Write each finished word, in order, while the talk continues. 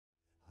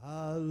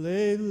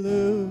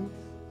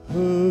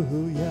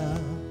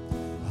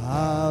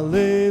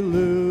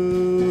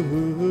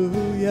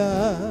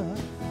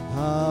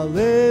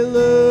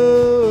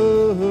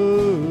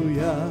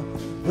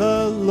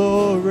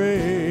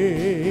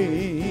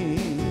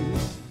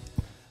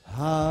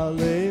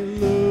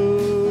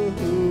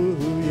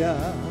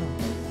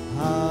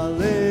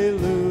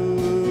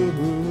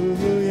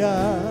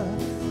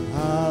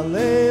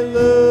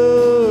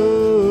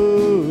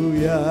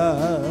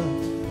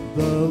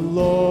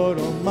Lord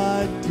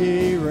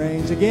Almighty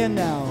reigns. Again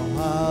now.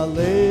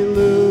 Hallelujah.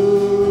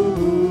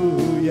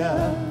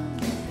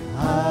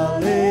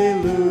 Hallelujah.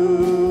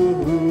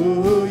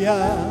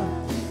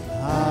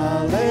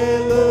 Hallelujah.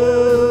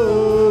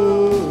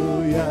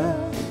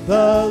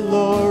 The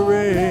Lord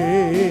reigns.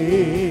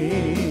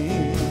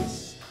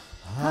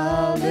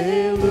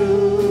 Hallelujah.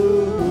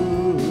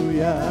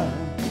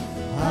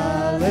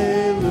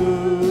 Hallelujah.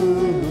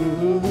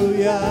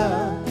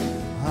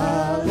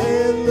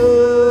 Hallelujah.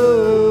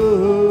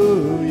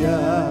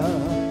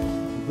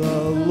 The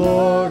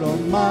Lord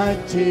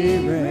Almighty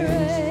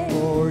reigns.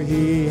 For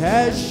he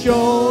has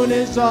shown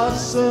his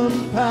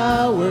awesome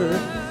power.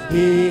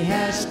 He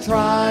has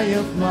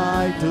triumphed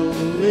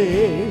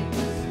mightily.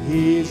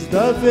 He's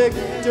the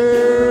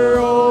victor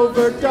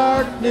over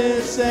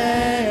darkness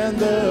and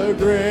the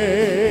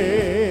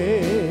grave.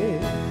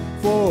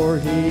 For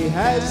he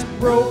has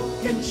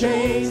broken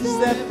chains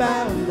that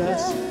bound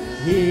us.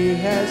 He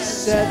has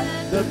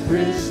set the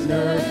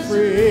prisoner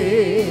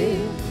free.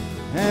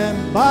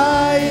 And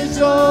by his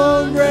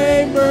own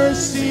great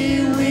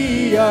mercy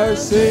we are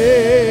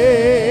saved.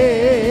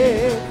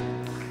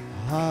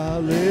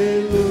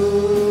 Hallelujah.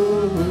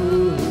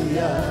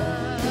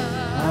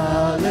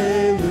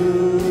 Hallelujah.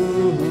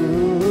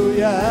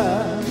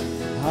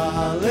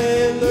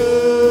 Hallelujah.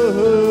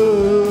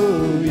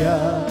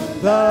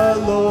 The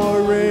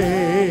Lord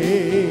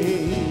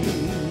reigns.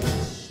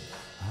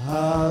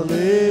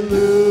 Hallelujah.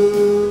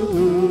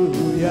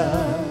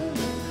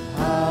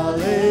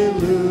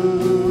 Hallelujah.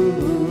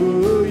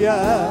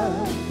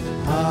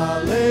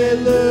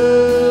 Hallelujah.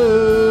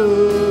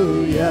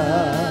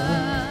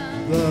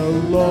 The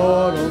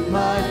Lord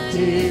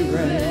Almighty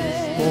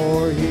reigns.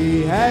 For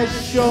he has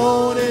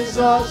shown his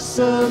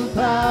awesome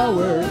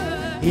power.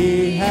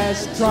 He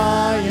has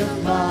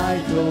triumphed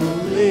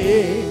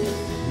mightily.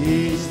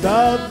 He's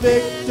the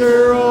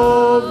victor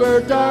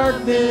over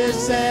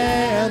darkness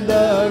and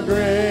the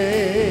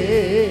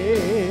grave.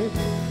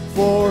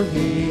 For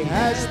he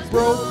has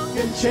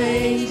broken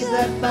chains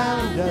that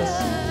bound us.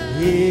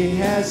 He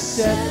has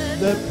set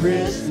the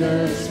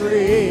prisoners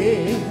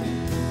free.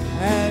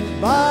 And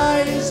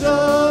by his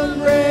own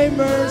great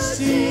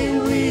mercy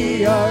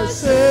we are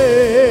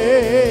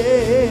saved.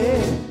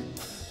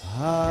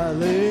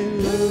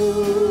 Hallelujah.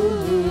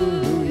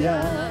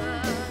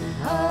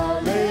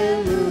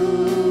 Hallelujah.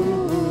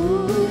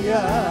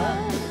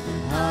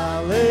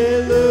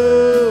 Hallelujah.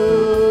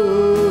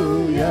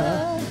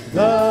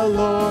 The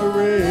Lord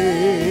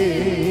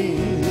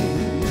reigns.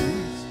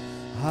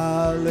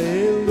 Hallelujah.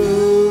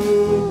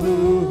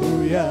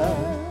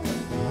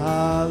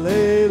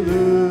 Hallelujah.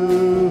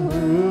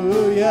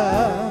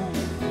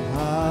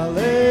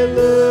 Hallelujah.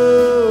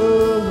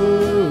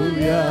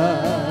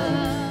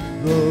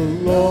 The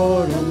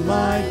Lord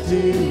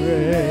Almighty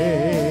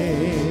reigns.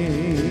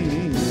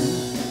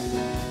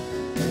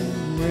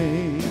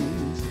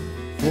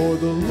 For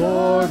the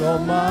Lord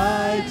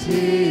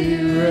Almighty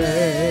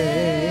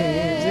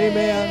reigns.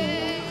 Amen.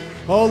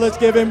 Oh, let's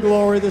give him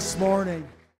glory this morning.